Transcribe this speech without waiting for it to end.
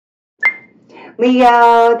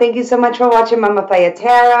Leo, thank you so much for watching Mummify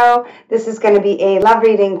Tarot. This is going to be a love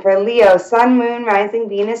reading for Leo, Sun, Moon, Rising,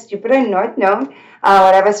 Venus, Jupiter, North Node,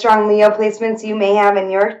 whatever strong Leo placements you may have in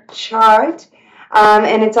your chart.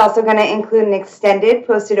 And it's also going to include an extended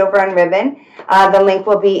posted over on Ribbon. The link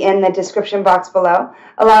will be in the description box below,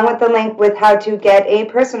 along with the link with how to get a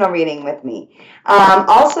personal reading with me.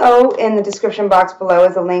 Also in the description box below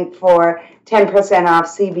is a link for 10% off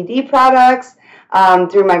CBD products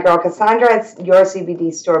through my girl Cassandra. It's Your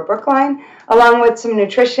CBD Store Brookline, along with some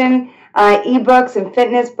nutrition ebooks and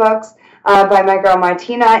fitness books by my girl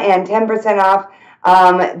Martina, and 10% off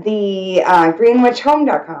the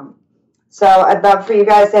greenwitchhome.com. So I'd love for you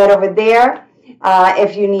guys to head over there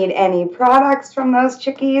if you need any products from those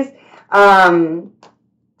chickies. And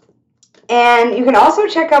you can also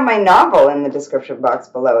check out my novel in the description box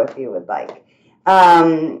below if you would like.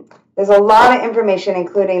 There's a lot of information,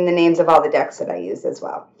 including the names of all the decks that I use as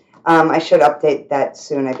well. I should update that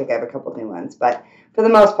soon. I think I have a couple new ones. But for the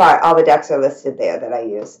most part, all the decks are listed there that I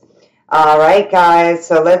use. All right, guys.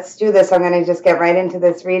 So let's do this. I'm going to just get right into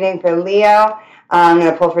this reading for Leo. I'm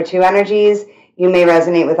going to pull for 2 energies. You may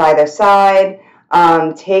resonate with either side.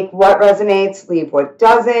 Take what resonates, leave what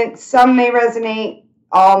doesn't. Some may resonate.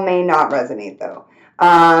 All may not resonate, though.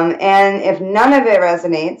 And if none of it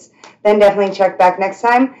resonates, then definitely check back next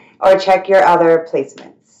time or check your other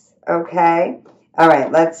placements. Okay? All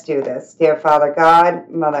right, let's do this. Dear Father God,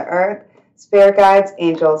 Mother Earth, Spirit Guides,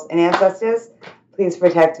 Angels, and Ancestors, please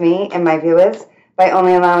protect me and my viewers by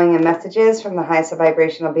only allowing in messages from the highest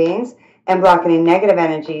vibrational beings and block any negative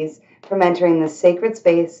energies from entering this sacred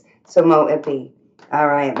space, so mote it be. All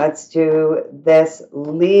right, let's do this.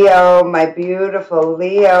 Leo, my beautiful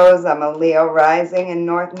Leos. I'm a Leo rising and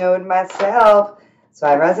North Node myself, so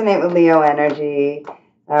I resonate with Leo energy.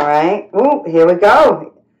 All right, ooh, here we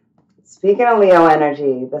go. Speaking of Leo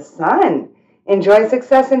energy, the Sun. Enjoy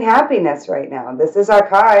success and happiness right now. This is our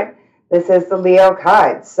card. This is the Leo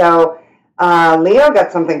card. So Leo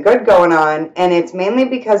got something good going on, and it's mainly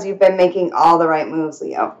because you've been making all the right moves,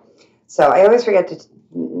 Leo. So I always forget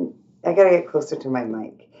to, I got to get closer to my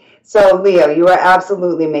mic. So Leo, you are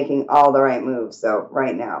absolutely making all the right moves, though,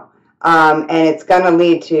 right now. And it's going to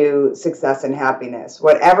lead to success and happiness,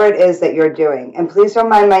 whatever it is that you're doing. And please don't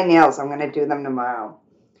mind my nails. I'm going to do them tomorrow.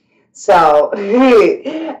 So,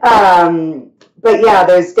 but yeah,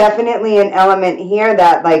 there's definitely an element here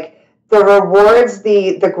that, like, the rewards,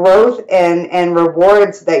 the growth and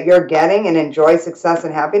rewards that you're getting and enjoy success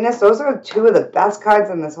and happiness, those are 2 of the best cards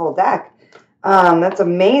in this whole deck. That's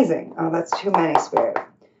amazing. Oh, that's too many, Spirit.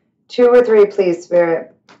 2 or 3, please,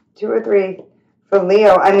 Spirit. 2 or 3 for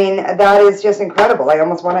Leo. I mean, that is just incredible. I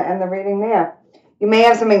almost want to end the reading there. You may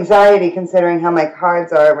have some anxiety considering how my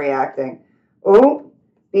cards are reacting. Ooh,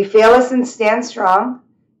 be fearless and stand strong.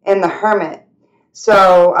 And the Hermit.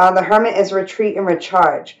 So the Hermit is retreat and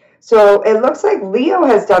recharge. So it looks like Leo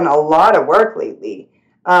has done a lot of work lately,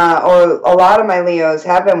 or a lot of my Leos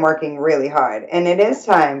have been working really hard, and it is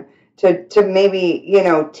time to maybe, you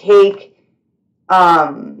know, take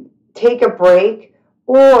a break,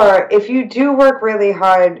 or if you do work really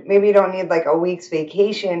hard, maybe you don't need like a week's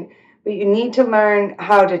vacation, but you need to learn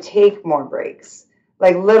how to take more breaks,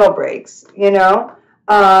 like little breaks, you know.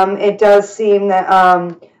 It does seem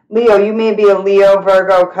that Leo, you may be a Leo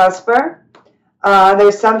Virgo cusper.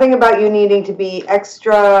 There's something about you needing to be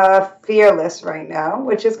extra fearless right now,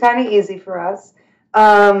 which is kind of easy for us.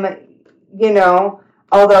 You know,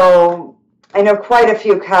 although I know quite a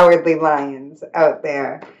few cowardly lions out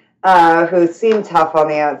there who seem tough on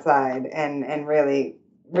the outside and really,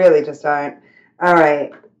 really just aren't. All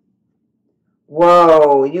right.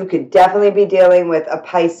 Whoa, you could definitely be dealing with a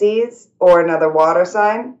Pisces or another water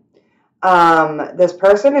sign. This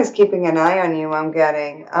person is keeping an eye on you, I'm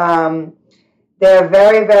getting. They're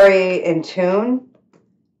very, very in tune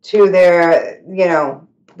to their, you know,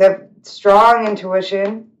 their strong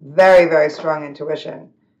intuition. Very, very strong intuition.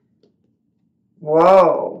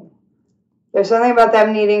 Whoa. There's something about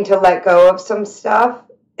them needing to let go of some stuff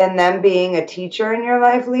and them being a teacher in your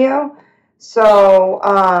life, Leo. So,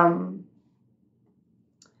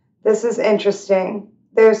 this is interesting.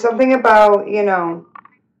 There's something about, you know,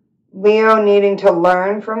 Leo needing to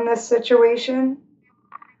learn from this situation.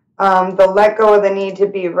 The let go of the need to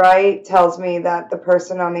be right tells me that the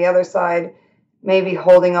person on the other side may be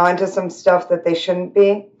holding on to some stuff that they shouldn't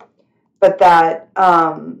be, but that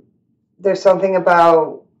there's something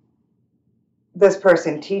about this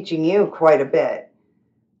person teaching you quite a bit.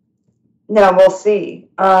 Now we'll see.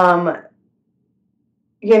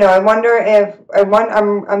 You know, I wonder if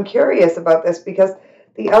I'm curious about this because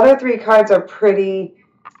the other 3 cards are pretty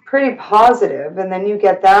positive, and then you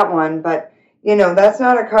get that one, but You know, that's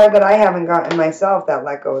not a card that I haven't gotten myself, that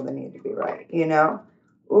let go of the need to be right, you know?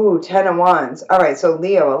 Ooh, 10 of Wands. All right, so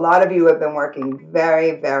Leo, a lot of you have been working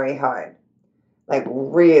very, very hard. Like,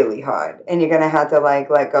 really hard. And you're going to have to, like,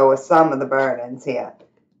 let go of some of the burdens here.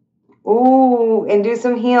 Ooh, and do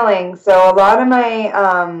some healing. So a lot of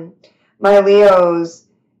my Leos,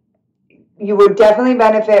 you would definitely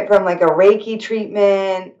benefit from like a Reiki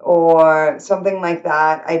treatment or something like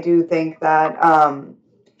that. I do think that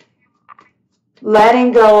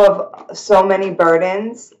letting go of so many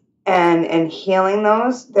burdens and healing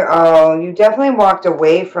those, you definitely walked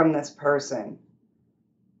away from this person.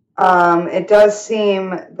 It does seem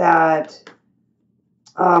that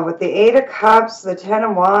with the 8 of Cups, the 10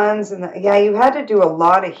 of Wands, and yeah, you had to do a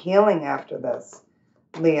lot of healing after this,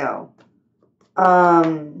 Leo.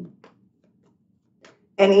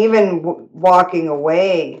 And even walking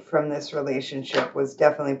away from this relationship was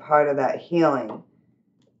definitely part of that healing.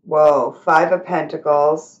 Whoa, 5 of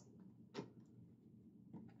Pentacles,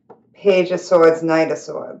 Page of Swords, Knight of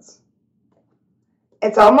Swords.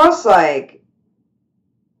 It's almost like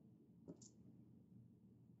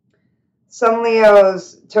some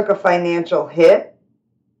Leos took a financial hit,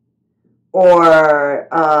 or,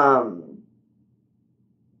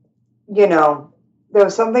 you know, there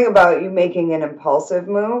was something about you making an impulsive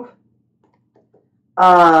move.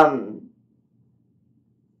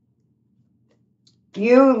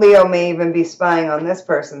 You, Leo, may even be spying on this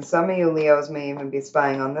person. Some of you Leos may even be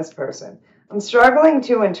spying on this person. I'm struggling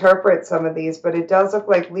to interpret some of these, but it does look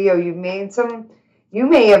like, Leo, you may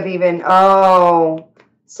have even,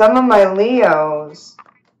 some of my Leos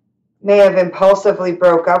may have impulsively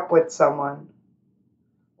broke up with someone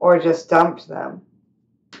or just dumped them.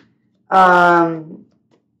 And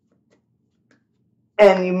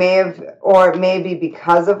you may have, or maybe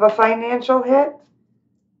because of a financial hit.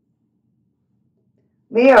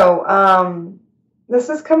 Leo, this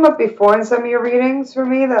has come up before in some of your readings for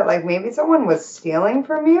me, that like maybe someone was stealing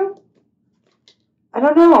from you. I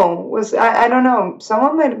don't know. I don't know.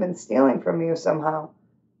 Someone might have been stealing from you somehow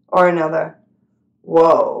or another.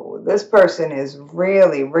 Whoa, this person is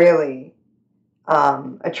really, really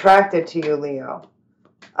attracted to you, Leo.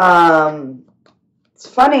 It's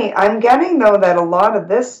funny. I'm getting, though, that a lot of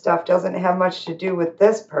this stuff doesn't have much to do with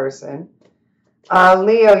this person.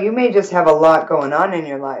 Leo, you may just have a lot going on in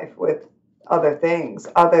your life with other things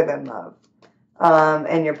other than love.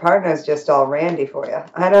 And your partner's just all randy for you.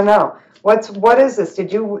 I don't know. What is this?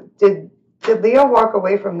 Did Leo walk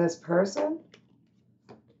away from this person?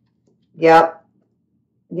 Yep.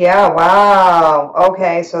 Yeah, wow.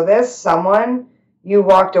 Okay, so there's someone you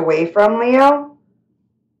walked away from, Leo,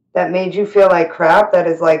 that made you feel like crap, that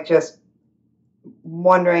is like just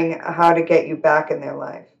wondering how to get you back in their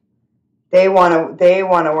life. They want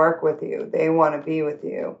to work with you. They want to be with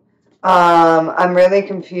you. I'm really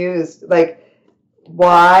confused. Like,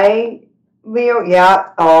 why, Leo? Yeah.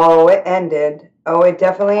 Oh, it ended. Oh, it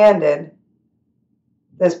definitely ended.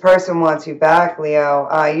 This person wants you back,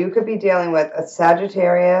 Leo. You could be dealing with a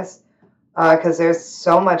Sagittarius, because there's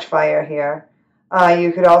so much fire here.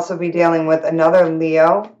 You could also be dealing with another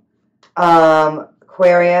Leo,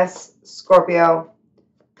 Aquarius, Scorpio,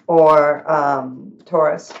 or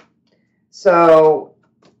Taurus. So,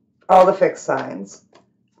 all the fixed signs.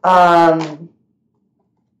 Whoa,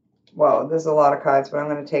 there's a lot of cards, but I'm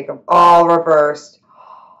going to take them all reversed.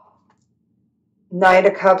 Knight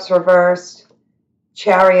of Cups reversed.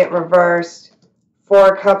 Chariot reversed.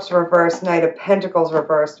 4 of Cups reversed. Knight of Pentacles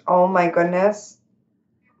reversed. Oh my goodness.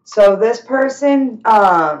 So this person,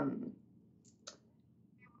 I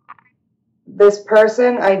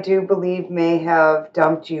do believe may have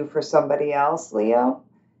dumped you for somebody else, Leo.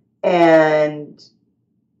 And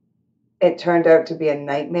it turned out to be a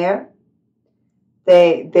nightmare.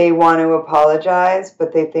 They want to apologize,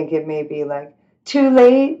 but they think it may be like, too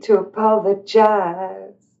late to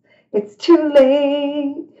apologize. It's too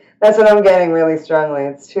late. That's what I'm getting really strongly.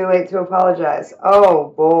 It's too late to apologize.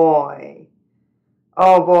 Oh, boy.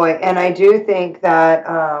 Oh, boy. And I do think that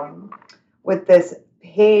with this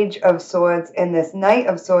Page of Swords and this Knight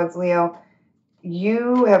of Swords, Leo,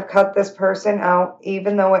 you have cut this person out,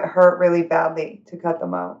 even though it hurt really badly to cut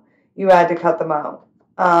them out. You had to cut them out.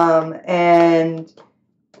 And,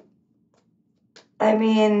 I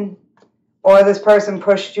mean, or this person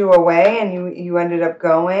pushed you away and you ended up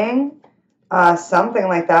going. Something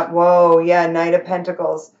like that. Whoa, yeah, Knight of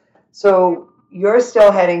Pentacles. So you're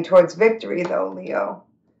still heading towards victory, though, Leo.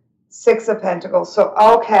 6 of Pentacles. So,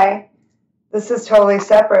 okay, this is totally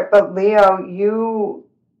separate. But, Leo,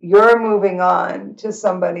 you're moving on to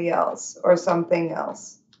somebody else or something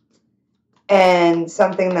else. and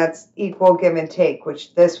something that's equal give and take,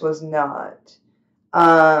 which this was not.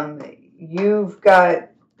 You've got,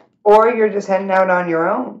 or you're just heading out on your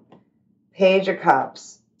own. Page of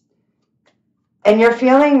Cups. And you're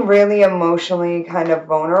feeling really emotionally kind of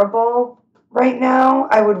vulnerable right now.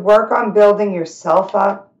 I would work on building yourself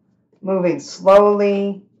up, moving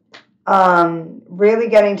slowly, really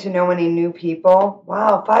getting to know any new people.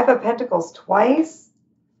 Wow, 5 of Pentacles twice.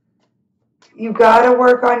 You got to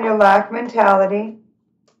work on your lack mentality.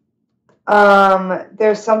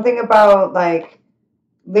 There's something about like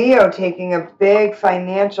Leo taking a big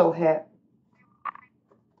financial hit.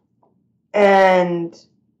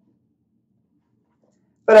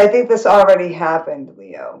 But I think this already happened,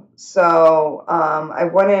 Leo. So I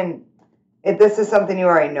wouldn't, this is something you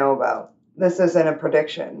already know about. This isn't a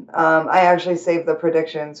prediction. I actually saved the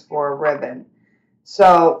predictions for ribbon.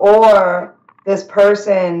 So, or this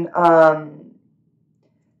person, the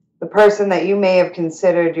person that you may have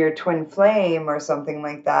considered your twin flame or something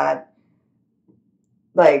like that,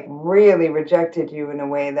 like really rejected you in a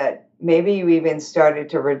way that maybe you even started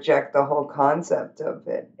to reject the whole concept of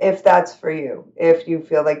it, if that's for you, if you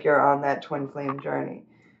feel like you're on that twin flame journey.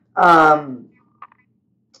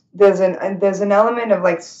 There's an element of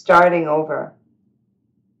like starting over.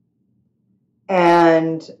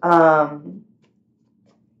 And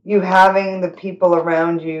you having the people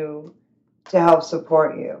around you to help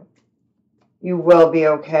support you. You will be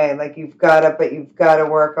okay. Like you've got to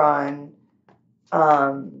work on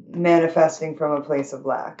manifesting from a place of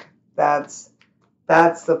lack. That's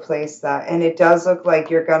the place that, and it does look like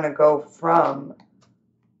you're going to go from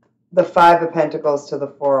the 5 of Pentacles to the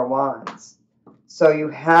 4 of Wands. So you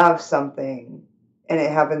have something, and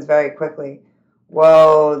it happens very quickly.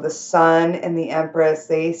 Whoa, the Sun and the Empress,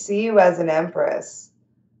 they see you as an Empress,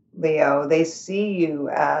 Leo. They see you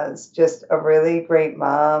as just a really great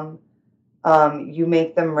mom. You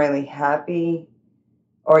make them really happy,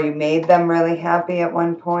 or you made them really happy at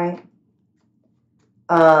one point.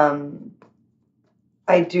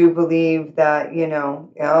 I do believe that,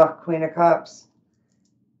 Queen of Cups.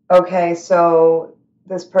 Okay, so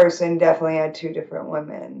this person definitely had 2 different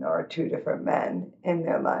women or 2 different men in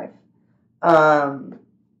their life.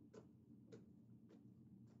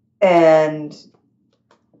 And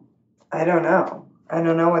I don't know. I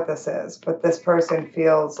don't know what this is, but this person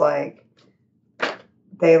feels like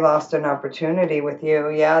they lost an opportunity with you.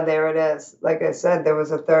 Yeah, there it is. Like I said, there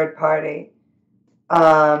was a third party.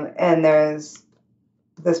 And there's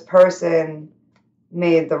this person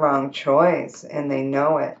made the wrong choice and they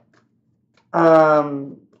know it. That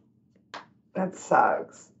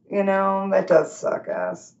sucks. That does suck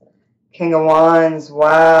ass. King of Wands.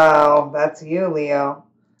 Wow. That's you, Leo.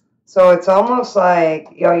 So it's almost like,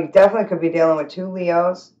 you definitely could be dealing with 2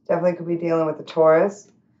 Leos. Definitely could be dealing with a Taurus.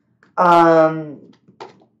 The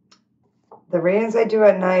readings I do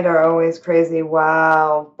at night are always crazy.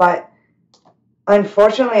 Wow. But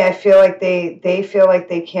unfortunately, I feel like they feel like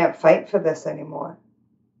they can't fight for this anymore.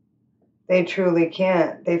 They truly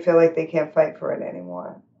can't. They feel like they can't fight for it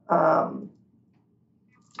anymore. And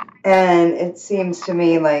it seems to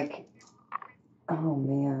me like, oh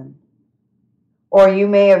man. Or you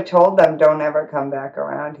may have told them, don't ever come back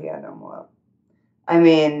around here no more. I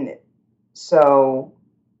mean, so,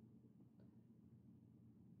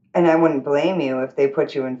 and I wouldn't blame you if they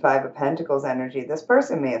put you in 5 of Pentacles energy. This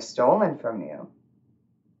person may have stolen from you,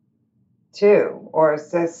 too. Or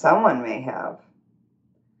someone may have.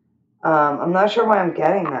 I'm not sure why I'm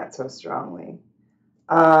getting that so strongly.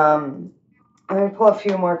 Let me pull a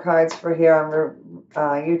few more cards for here on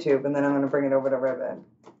YouTube, and then I'm going to bring it over to Ribbon.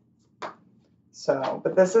 So,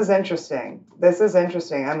 but this is interesting. This is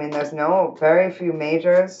interesting. I mean, there's very few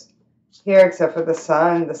majors here except for the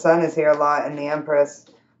Sun. The Sun is here a lot, and the Empress.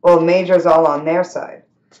 Well, majors all on their side.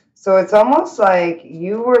 So it's almost like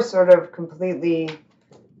you were sort of completely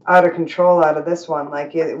out of control out of this one.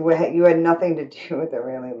 Like you had nothing to do with it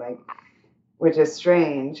really, like, which is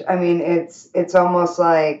strange. I mean, it's almost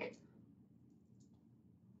like,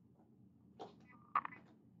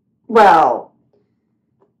 well,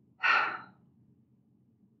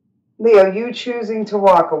 Leo, you choosing to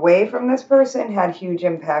walk away from this person had huge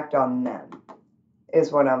impact on them,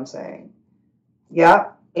 is what I'm saying.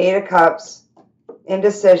 Yep, 8 of Cups,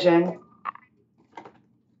 indecision.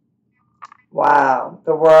 Wow,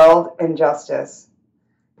 the World and Justice.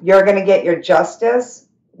 You're going to get your justice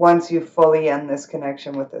once you fully end this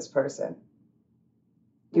connection with this person.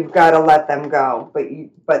 You've got to let them go.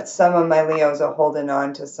 But some of my Leos are holding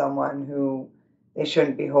on to someone who they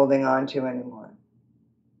shouldn't be holding on to anymore.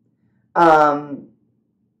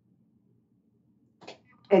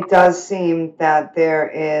 It does seem that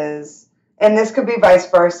there is And this could be vice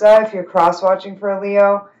versa. If you're cross-watching for a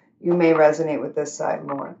Leo, you may resonate with this side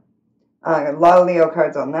more. A lot of Leo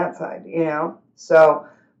cards on that side, you know? So,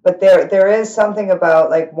 but there is something about,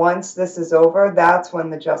 like, once this is over, that's when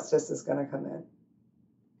the justice is going to come in.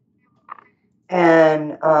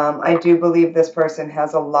 And I do believe this person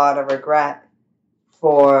has a lot of regret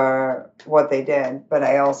for what they did, but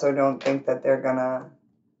I also don't think that they're going to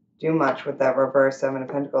do much with that reverse Seven of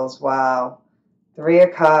Pentacles. Wow. 3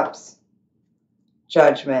 of Cups.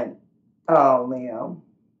 Judgment. Oh, Leo.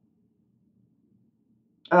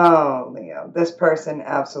 Oh, Leo. This person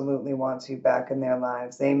absolutely wants you back in their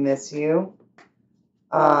lives. They miss you.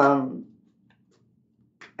 I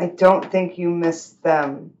don't think you miss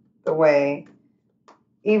them the way...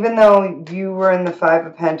 Even though you were in the 5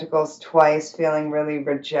 of Pentacles twice feeling really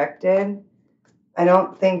rejected, I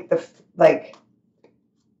don't think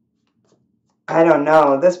I don't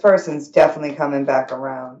know. This person's definitely coming back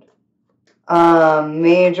around.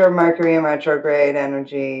 Major Mercury in retrograde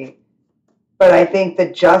energy. But I think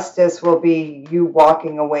the justice will be you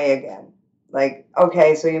walking away again. Like,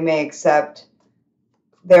 okay, so you may accept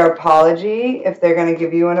their apology if they're going to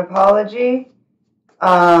give you an apology.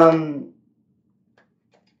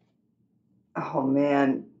 Oh,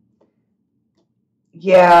 man.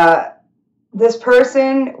 Yeah, this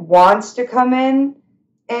person wants to come in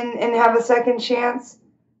and have a second chance,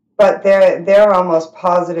 but they're almost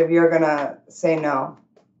positive you're going to say no.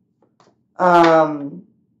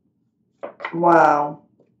 Wow.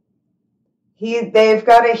 They've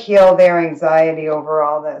got to heal their anxiety over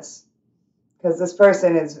all this, because this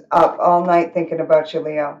person is up all night thinking about you,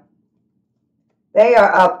 Leo. They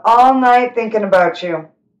are up all night thinking about you.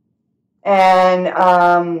 And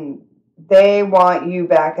they want you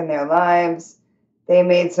back in their lives. They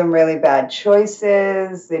made some really bad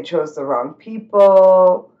choices. They chose the wrong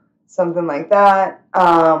people, something like that.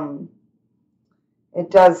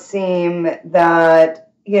 It does seem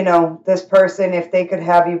that, you know, this person, if they could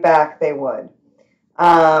have you back, they would.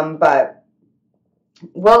 But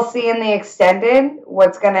we'll see in the extended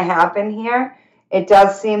what's going to happen here. It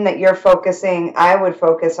does seem that you're focusing, I would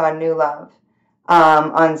focus on new love.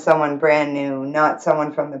 On someone brand new, not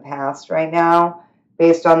someone from the past right now,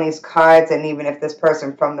 based on these cards. And even if this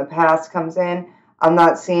person from the past comes in, I'm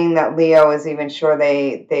not seeing that Leo is even sure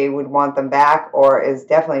they would want them back, or is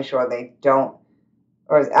definitely sure they don't,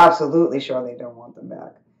 or is absolutely sure they don't want them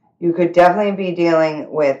back. You could definitely be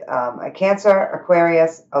dealing with a Cancer,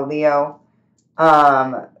 Aquarius, a Leo,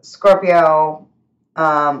 Scorpio,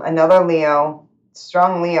 another Leo,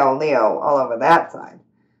 strong Leo all over that side.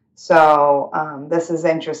 So this is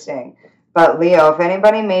interesting. But Leo, if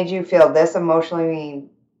anybody made you feel this emotionally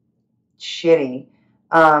shitty,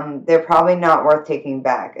 they're probably not worth taking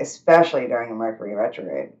back, especially during a Mercury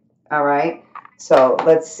retrograde. All right? So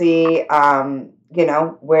let's see, you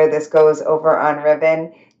know, where this goes over on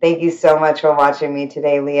Ribbon. Thank you so much for watching me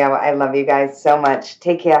today, Leo. I love you guys so much.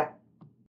 Take care.